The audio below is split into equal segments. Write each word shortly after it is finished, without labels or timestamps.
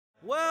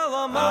Well,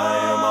 I'm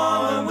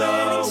on the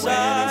winning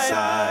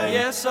side.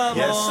 Yes, I'm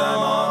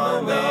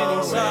on the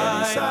winning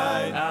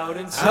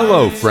side.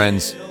 Hello,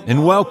 friends,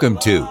 and welcome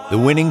to the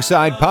Winning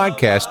Side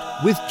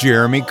Podcast with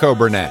Jeremy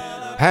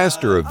Coburnett,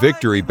 pastor of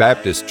Victory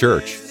Baptist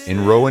Church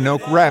in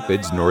Roanoke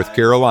Rapids, North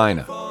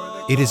Carolina.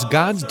 It is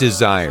God's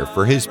desire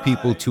for His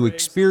people to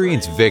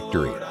experience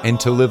victory and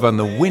to live on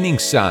the winning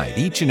side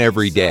each and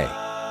every day.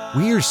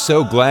 We are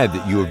so glad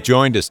that you have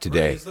joined us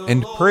today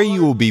and pray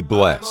you will be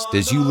blessed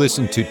as you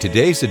listen to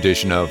today's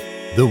edition of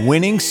The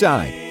Winning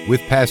Side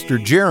with Pastor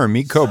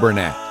Jeremy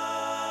Coburnett.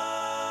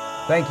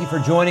 Thank you for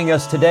joining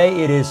us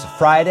today. It is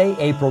Friday,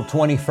 April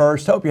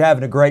 21st. Hope you're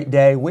having a great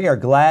day. We are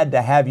glad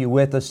to have you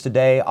with us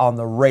today on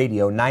the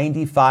radio,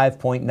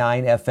 95.9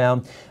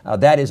 FM.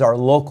 That is our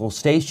local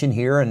station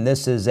here, and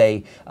this is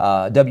a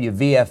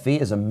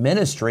WVFE, is a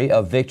ministry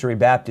of Victory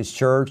Baptist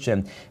Church,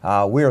 and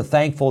we are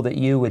thankful that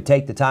you would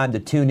take the time to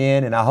tune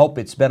in, and I hope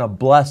it's been a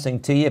blessing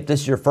to you. If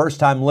this is your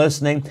first time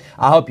listening,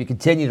 I hope you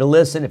continue to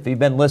listen. If you've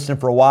been listening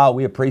for a while,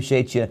 we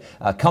appreciate you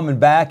coming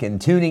back and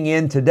tuning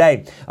in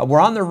today. We're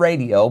on the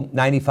radio,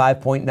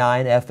 95.9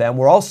 FM.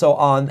 We're also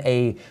on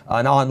an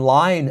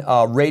online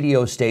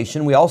radio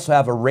station. We also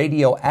have a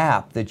radio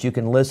app that you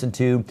can listen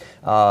to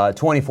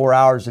 24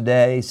 hours a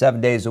day,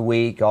 7 days a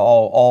week,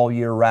 all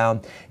year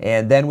round.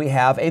 And then we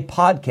have a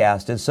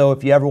podcast. And so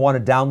if you ever want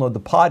to download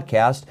the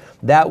podcast,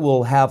 that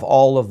will have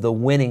all of the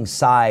Winning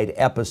Side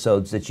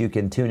episodes that you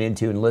can tune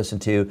into and listen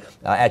to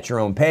at your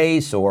own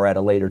pace or at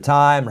a later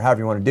time or however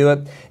you want to do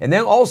it. And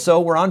then also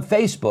we're on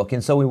Facebook.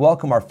 And so we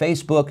welcome our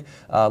Facebook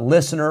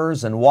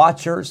listeners and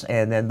watchers,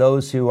 and then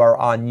those who are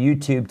on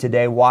YouTube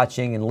today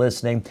watching and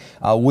listening.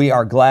 We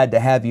are glad to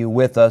have you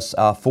with us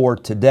for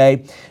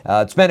today.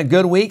 It's been a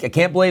good week. I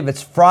can't believe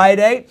it's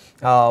Friday,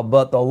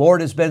 but the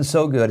Lord has been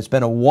so good. It's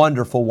been a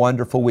wonderful,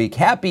 wonderful week.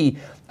 Happy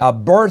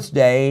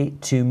birthday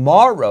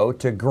tomorrow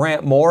to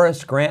Grant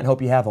Morris. Grant,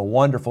 hope you have a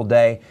wonderful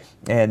day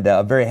and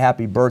a very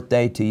happy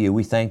birthday to you.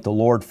 We thank the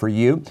Lord for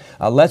you.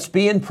 Let's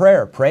be in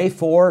prayer. Pray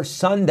for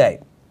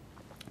Sunday.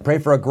 Pray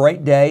for a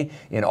great day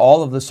in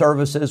all of the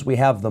services. We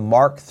have the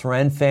Mark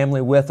Thren family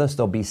with us.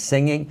 They'll be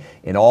singing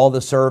in all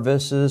the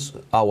services.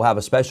 We'll have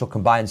a special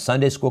combined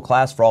Sunday school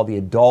class for all the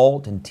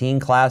adult and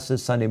teen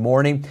classes Sunday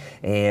morning.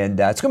 And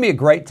it's going to be a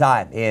great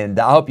time. And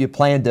I hope you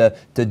plan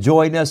to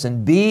join us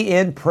and be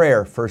in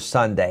prayer for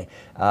Sunday.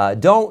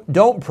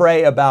 Don't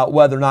pray about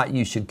whether or not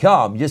you should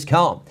come. Just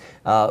come.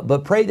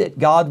 But pray that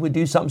God would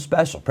do something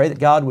special. Pray that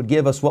God would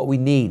give us what we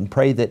need, and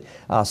pray that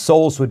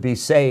souls would be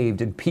saved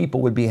and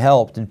people would be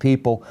helped and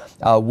people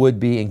would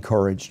be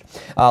encouraged.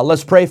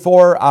 Let's pray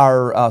for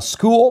our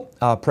school.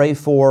 Pray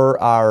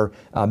for our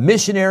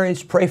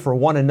missionaries. Pray for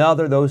one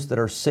another, those that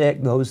are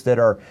sick, those that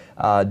are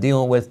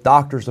dealing with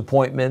doctor's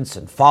appointments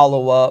and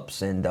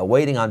follow-ups and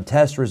waiting on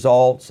test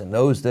results, and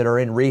those that are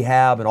in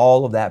rehab and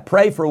all of that.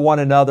 Pray for one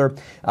another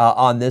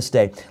on this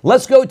day.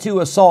 Let's go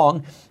to a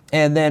song.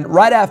 And then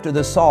right after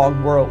the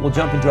song, we'll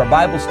jump into our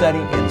Bible study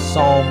in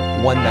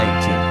Psalm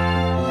 119.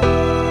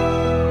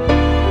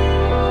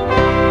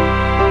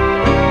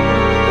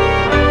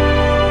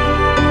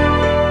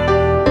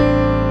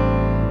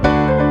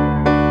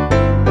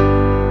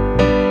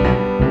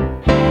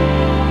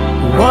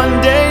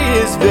 One day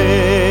is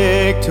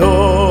victory,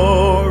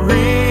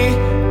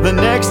 the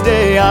next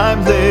day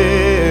I'm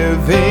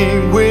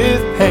living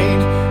with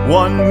pain.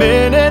 1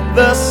 minute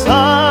the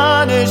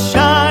sun is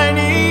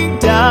shining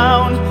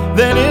down,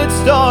 then it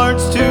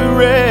starts to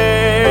rain.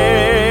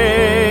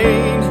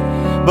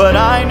 But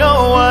I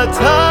know a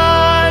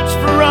touch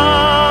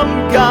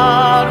from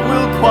God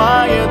will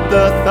quiet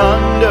the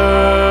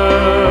thunder.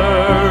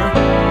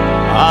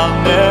 I'll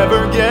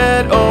never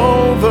get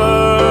over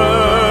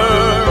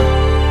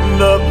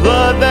the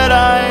blood that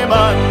I'm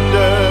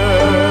under.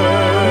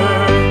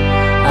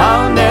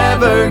 I'll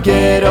never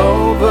get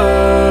over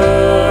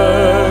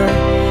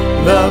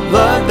the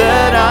blood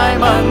that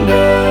I'm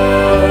under.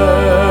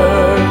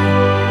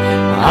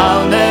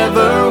 I'll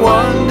never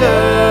wonder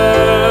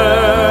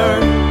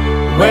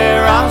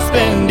where I'll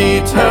spend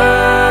eternity.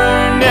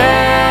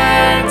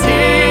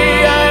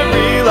 I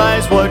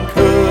realize what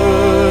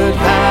could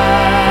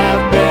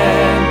have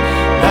been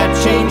that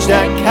changed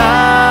at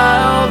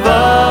Calvary.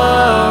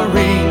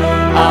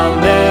 I'll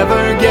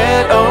never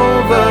get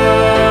over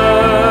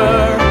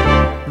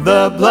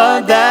the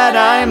blood that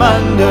I'm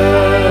under.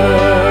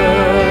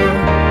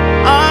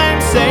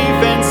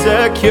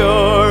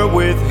 Secure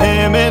with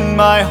Him in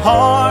my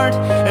heart,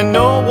 and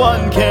no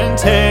one can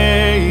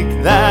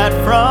take that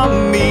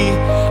from me.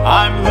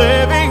 I'm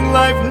living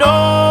life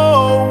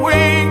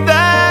knowing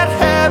that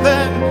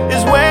heaven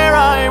is where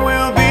I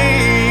will be.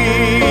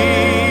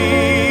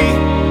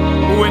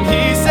 When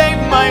He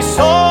saved my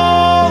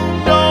soul,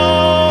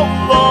 no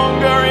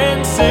longer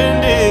in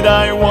sin did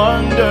I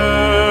wonder.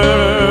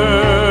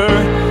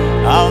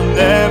 I'll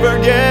never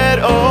get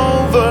over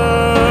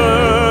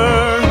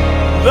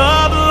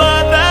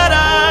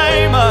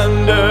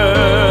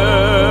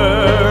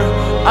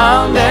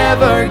I'll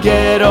never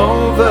get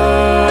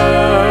over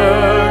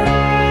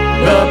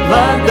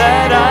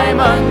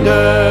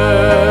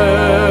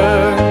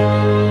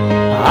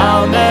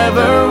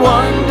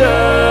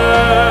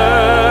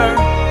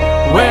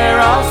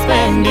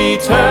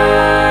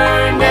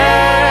eternity,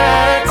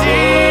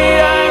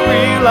 I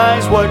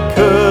realize what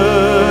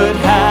could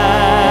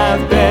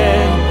have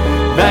been.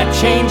 That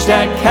changed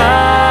at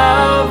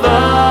Calvary,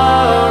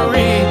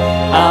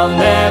 I'll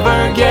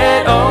never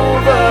get over.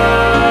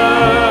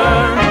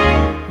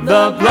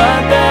 The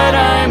blood that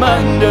I'm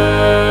under,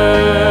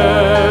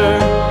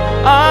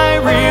 I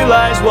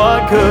realize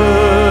what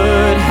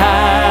could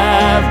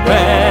have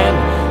been.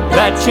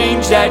 That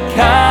changed at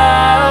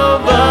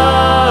Calvary,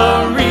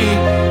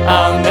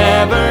 I'll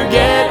never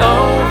get over.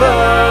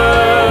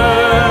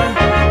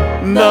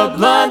 The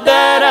blood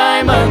that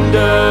I'm under,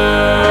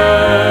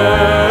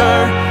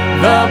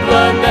 the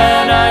blood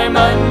that I'm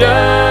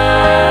under,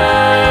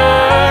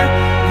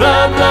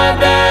 the blood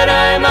that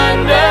I'm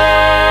under.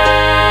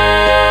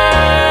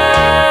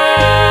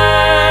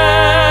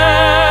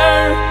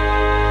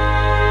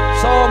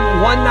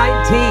 Psalm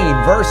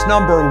 119, verse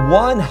number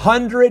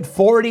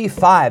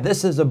 145.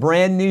 This is a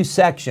brand new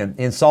section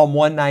in Psalm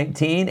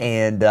 119,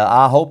 and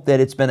I hope that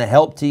it's been a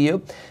help to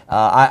you.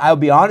 I'll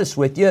be honest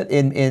with you,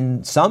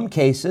 in some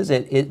cases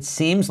it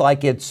seems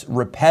like it's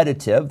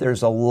repetitive.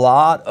 There's a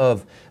lot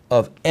of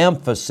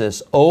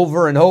emphasis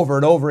over and over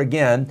and over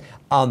again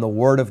on the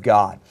Word of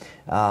God.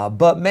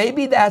 But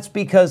maybe that's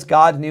because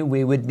God knew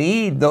we would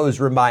need those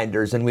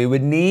reminders and we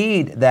would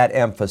need that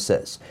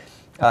emphasis.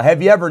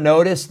 Have you ever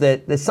noticed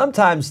that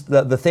sometimes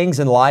the things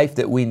in life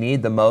that we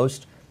need the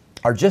most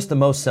are just the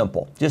most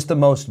simple, just the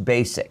most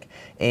basic,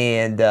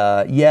 and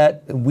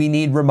yet we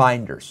need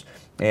reminders.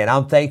 And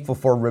I'm thankful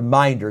for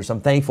reminders.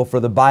 I'm thankful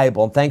for the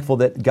Bible. I'm thankful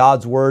that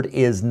God's Word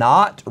is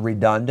not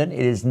redundant.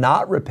 It is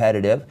not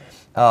repetitive,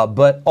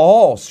 but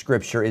all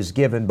Scripture is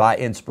given by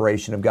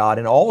inspiration of God,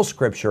 and all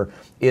Scripture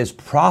is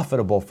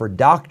profitable for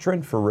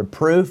doctrine, for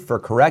reproof, for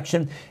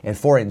correction, and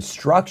for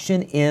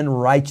instruction in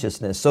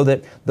righteousness, so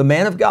that the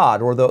man of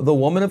God or the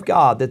woman of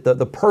God, that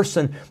the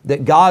person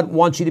that God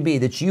wants you to be,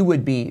 that you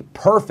would be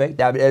perfect,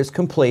 that is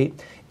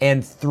complete,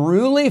 and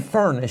thoroughly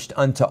furnished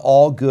unto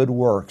all good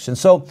works. And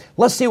so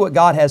let's see what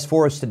God has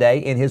for us today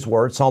in His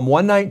Word. Psalm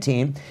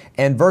 119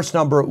 and verse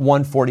number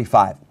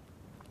 145.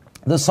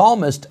 The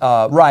psalmist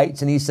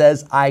writes, and he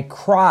says, I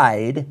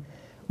cried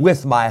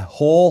with my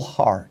whole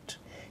heart.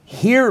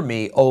 Hear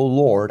me, O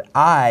Lord,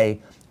 I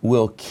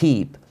will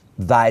keep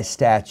thy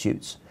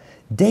statutes.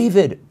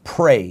 David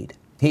prayed.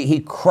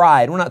 He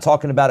cried. We're not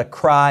talking about a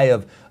cry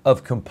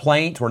of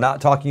complaint. We're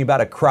not talking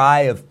about a cry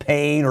of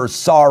pain or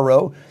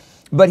sorrow.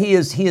 But he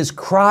is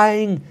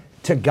crying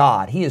to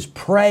God. He is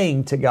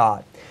praying to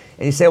God.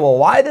 And you say, well,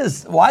 why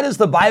does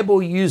the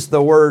Bible use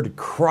the word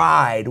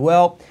cried?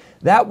 Well,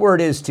 that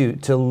word is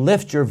to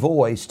lift your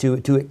voice,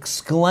 to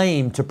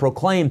exclaim, to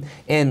proclaim,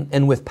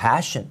 and with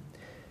passion.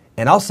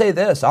 And I'll say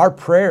this, our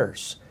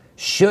prayers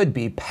should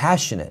be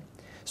passionate.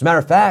 As a matter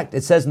of fact,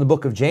 it says in the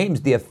book of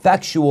James, the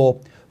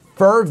effectual,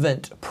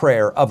 fervent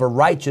prayer of a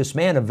righteous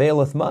man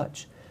availeth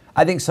much.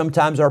 I think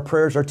sometimes our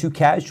prayers are too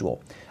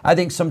casual. I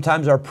think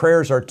sometimes our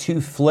prayers are too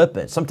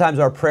flippant. Sometimes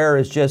our prayer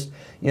is just,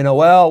 if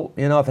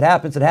it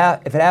happens, it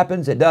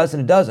happens, it doesn't,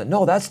 it doesn't.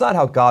 No, that's not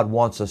how God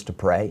wants us to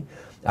pray.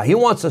 He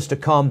wants us to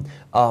come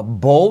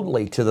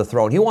boldly to the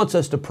throne. He wants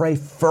us to pray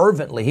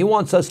fervently. He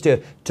wants us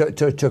to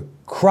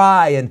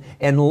cry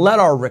and let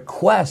our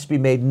requests be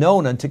made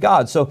known unto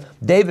God. So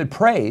David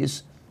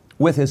prays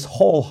with his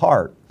whole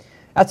heart.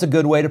 That's a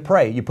good way to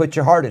pray. You put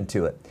your heart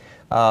into it.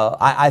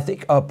 I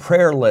think a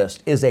prayer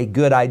list is a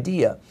good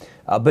idea.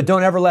 But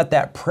don't ever let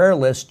that prayer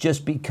list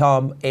just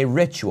become a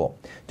ritual.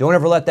 Don't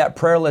ever let that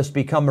prayer list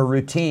become a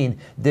routine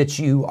that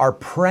you are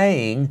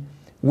praying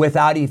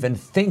without even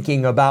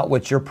thinking about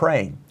what you're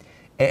praying.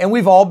 And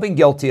we've all been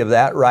guilty of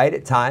that, right,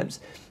 at times.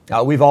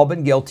 We've all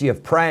been guilty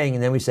of praying,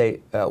 and then we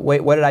say,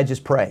 wait, what did I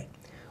just pray?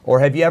 Or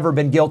have you ever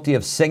been guilty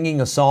of singing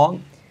a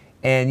song,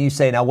 and you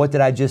say, now what did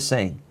I just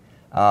sing?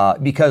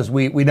 Because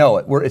we know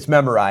it. It's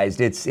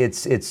memorized.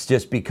 It's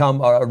just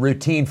become a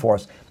routine for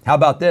us. How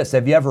about this?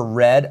 Have you ever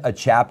read a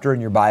chapter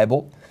in your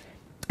Bible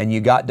and you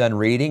got done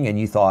reading and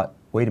you thought,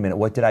 wait a minute,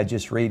 what did I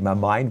just read? My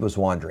mind was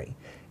wandering.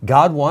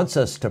 God wants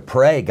us to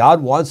pray.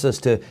 God wants us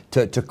to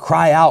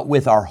cry out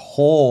with our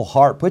whole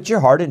heart. Put your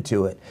heart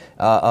into it.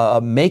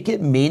 Make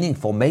it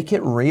meaningful. Make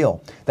it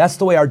real. That's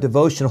the way our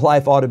devotional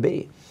life ought to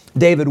be.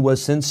 David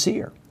was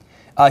sincere.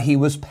 He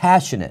was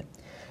passionate.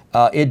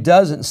 It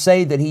doesn't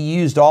say that he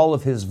used all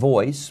of his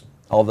voice,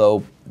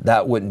 although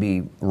that wouldn't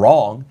be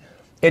wrong.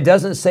 It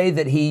doesn't say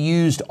that he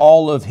used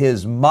all of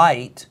his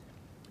might,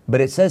 but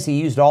it says he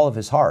used all of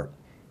his heart.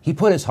 He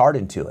put his heart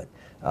into it.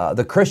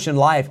 The Christian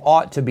life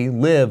ought to be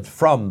lived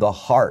from the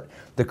heart.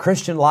 The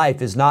Christian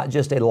life is not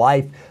just a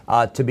life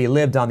to be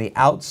lived on the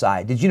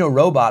outside. Did you know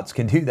robots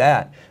can do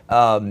that?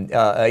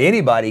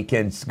 Anybody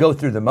can go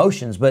through the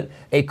motions, but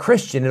a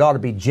Christian, it ought to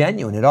be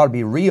genuine. It ought to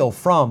be real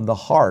from the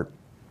heart.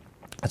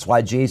 That's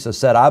why Jesus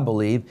said, I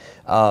believe,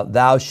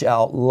 thou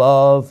shalt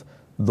love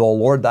the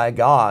Lord thy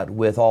God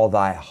with all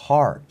thy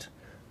heart,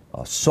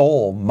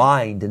 soul,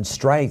 mind, and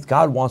strength.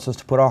 God wants us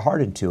to put our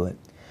heart into it.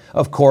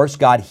 Of course,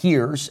 God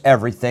hears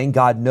everything.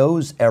 God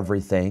knows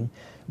everything.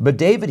 But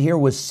David here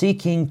was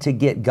seeking to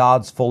get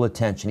God's full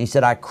attention. He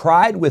said, I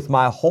cried with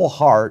my whole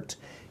heart,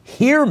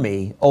 hear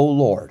me, O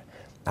Lord.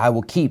 I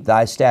will keep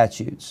thy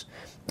statutes.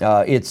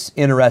 It's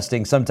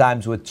interesting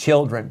sometimes with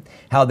children,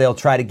 how they'll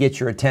try to get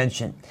your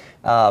attention.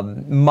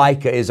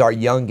 Micah is our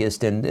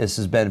youngest, and this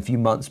has been a few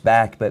months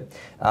back, but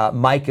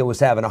Micah was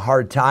having a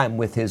hard time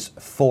with his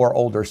 4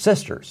 older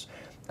sisters.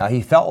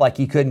 He felt like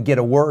he couldn't get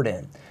a word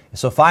in.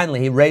 So finally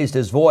he raised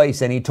his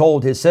voice and he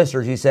told his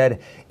sisters, he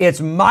said,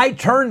 it's my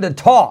turn to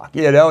talk,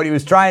 and he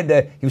was trying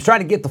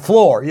to get the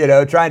floor,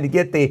 trying to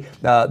get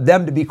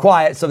them to be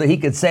quiet so that he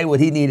could say what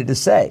he needed to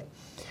say.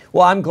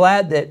 Well, I'm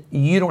glad that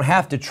you don't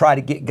have to try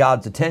to get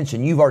God's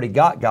attention. You've already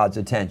got God's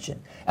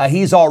attention.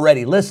 He's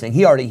already listening.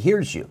 He already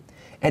hears you.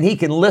 And He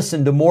can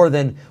listen to more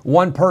than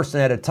one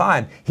person at a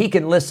time. He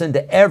can listen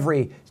to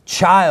every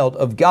child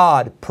of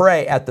God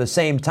pray at the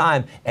same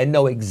time and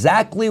know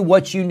exactly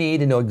what you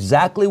need and know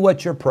exactly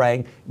what you're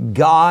praying.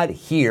 God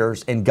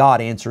hears and God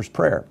answers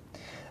prayer.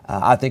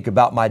 I think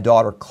about my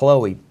daughter,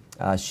 Chloe.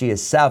 She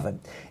is 7.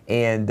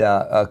 And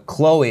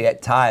Chloe,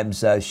 at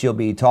times, she'll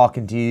be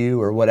talking to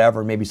you or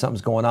whatever, maybe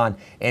something's going on,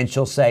 and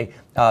she'll say,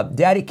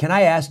 Daddy, can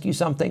I ask you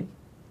something?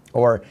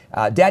 Or,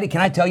 Daddy,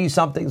 can I tell you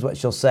something, is what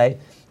she'll say.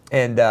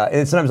 And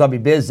sometimes I'll be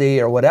busy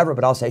or whatever,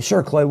 but I'll say,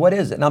 sure, Chloe, what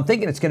is it? And I'm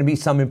thinking it's going to be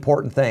some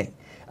important thing,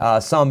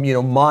 some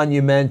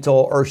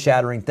monumental,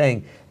 earth-shattering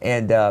thing.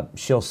 And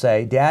she'll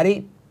say,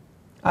 Daddy,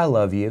 I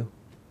love you.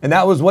 And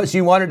that was what she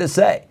wanted to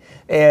say.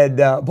 And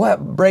boy, it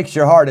breaks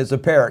your heart as a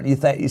parent.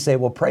 You say,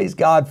 well, praise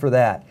God for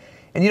that.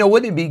 And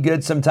wouldn't it be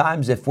good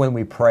sometimes if when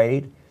we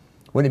prayed,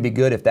 wouldn't it be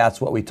good if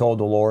that's what we told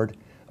the Lord?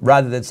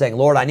 Rather than saying,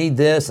 Lord, I need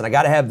this and I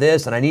got to have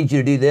this and I need you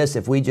to do this,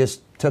 if we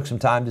just took some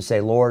time to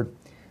say, Lord,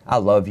 I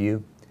love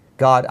you.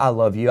 God, I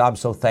love you. I'm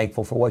so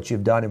thankful for what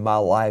you've done in my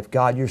life.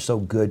 God, you're so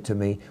good to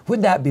me.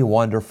 Wouldn't that be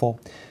wonderful?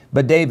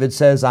 But David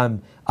says,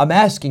 I'm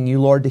asking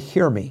you, Lord, to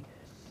hear me.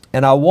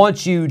 And I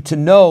want you to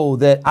know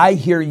that I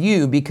hear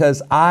you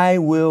because I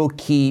will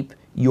keep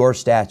your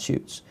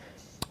statutes.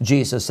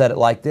 Jesus said it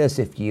like this,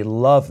 if ye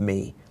love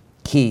me,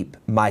 keep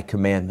my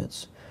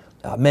commandments.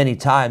 Many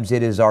times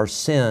it is our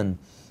sin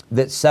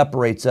that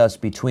separates us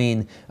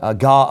between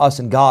us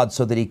and God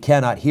so that He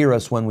cannot hear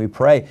us when we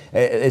pray.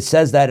 It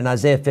says that in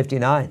Isaiah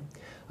 59.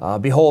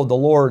 Behold, the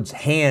Lord's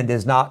hand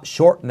is not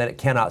shortened that it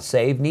cannot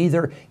save,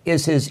 neither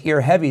is His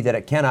ear heavy that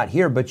it cannot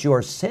hear, but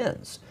your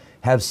sins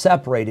have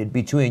separated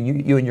between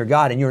you and your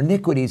God, and your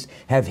iniquities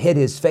have hid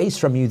His face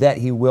from you that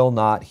He will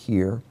not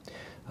hear.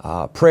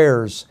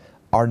 Prayers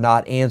are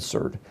not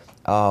answered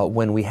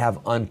when we have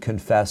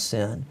unconfessed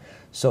sin.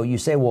 So you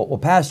say, well,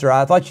 Pastor,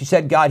 I thought you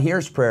said God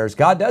hears prayers.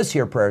 God does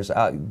hear prayers.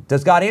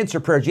 Does God answer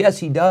prayers? Yes,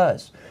 He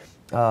does.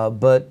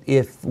 But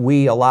if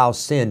we allow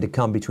sin to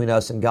come between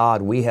us and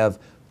God, we have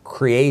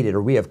created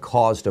or we have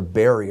caused a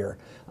barrier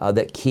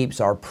that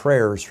keeps our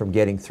prayers from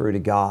getting through to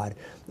God.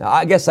 Now,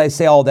 I guess I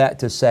say all that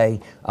to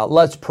say,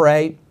 let's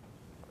pray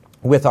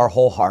with our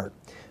whole heart.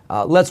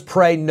 Let's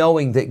pray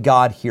knowing that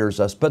God hears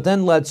us, but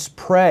then let's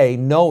pray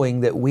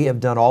knowing that we have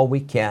done all we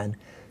can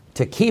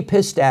to keep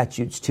His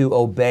statutes, to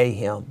obey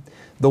Him.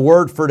 The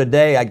word for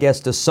today, I guess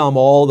to sum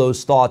all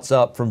those thoughts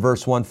up from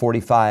verse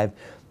 145,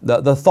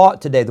 the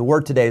thought today, the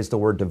word today is the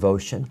word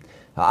devotion.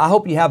 I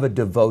hope you have a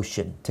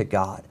devotion to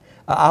God.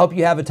 I hope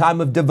you have a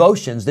time of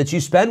devotions that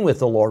you spend with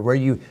the Lord where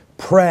you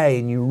pray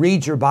and you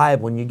read your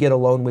Bible and you get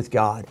alone with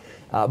God.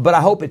 But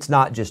I hope it's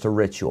not just a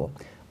ritual.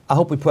 I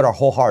hope we put our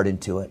whole heart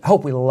into it. I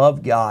hope we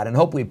love God and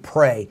hope we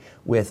pray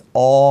with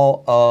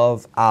all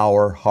of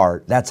our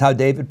heart. That's how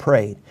David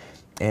prayed.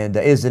 And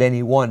is it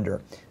any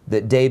wonder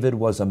that David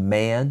was a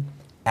man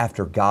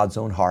after God's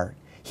own heart?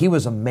 He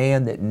was a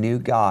man that knew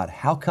God.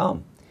 How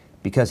come?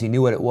 Because he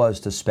knew what it was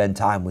to spend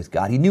time with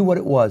God. He knew what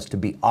it was to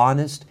be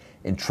honest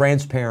and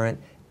transparent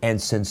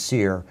and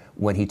sincere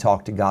when he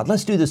talked to God.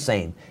 Let's do the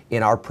same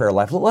in our prayer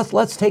life.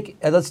 Let's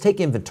take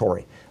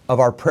inventory of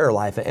our prayer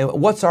life and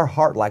what's our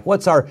heart like?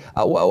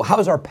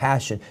 How's our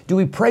passion? Do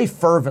we pray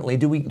fervently?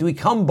 Do we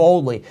come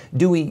boldly?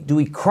 Do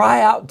we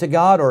cry out to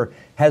God, or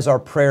has our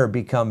prayer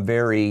become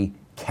very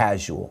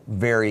casual,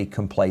 very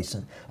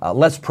complacent?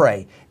 Let's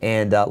pray,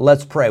 and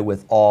let's pray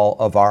with all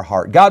of our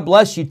heart. God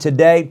bless you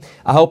today.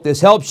 I hope this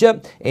helps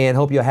you, and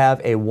hope you have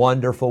a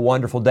wonderful,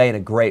 wonderful day and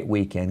a great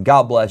weekend.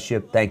 God bless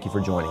you. Thank you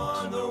for joining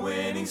us. On the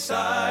winning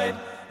side.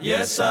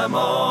 Yes, I'm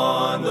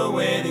on the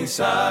winning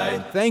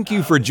side. Thank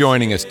you for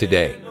joining us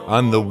today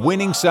on the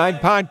Winning Side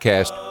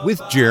Podcast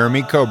with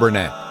Jeremy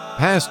Coburnett,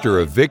 pastor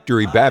of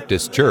Victory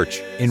Baptist Church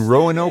in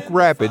Roanoke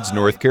Rapids,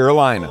 North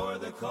Carolina.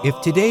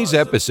 If today's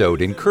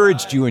episode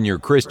encouraged you in your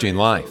Christian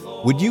life,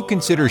 would you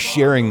consider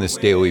sharing this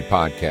daily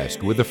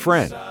podcast with a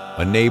friend,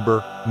 a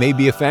neighbor,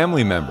 maybe a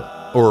family member,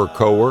 or a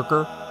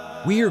coworker?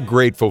 We are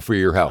grateful for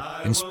your help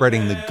in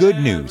spreading the good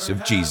news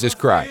of Jesus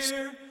Christ.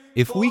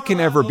 If we can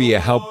ever be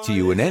a help to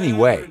you in any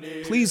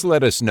way, please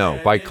let us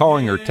know by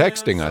calling or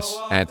texting us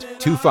at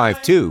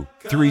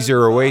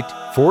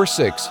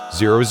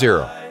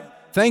 252-308-4600.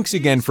 Thanks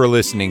again for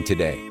listening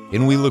today,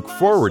 and we look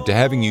forward to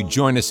having you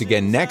join us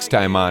again next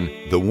time on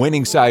the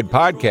Winning Side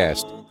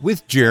Podcast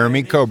with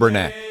Jeremy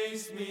Coburnett.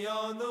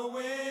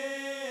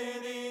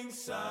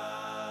 side.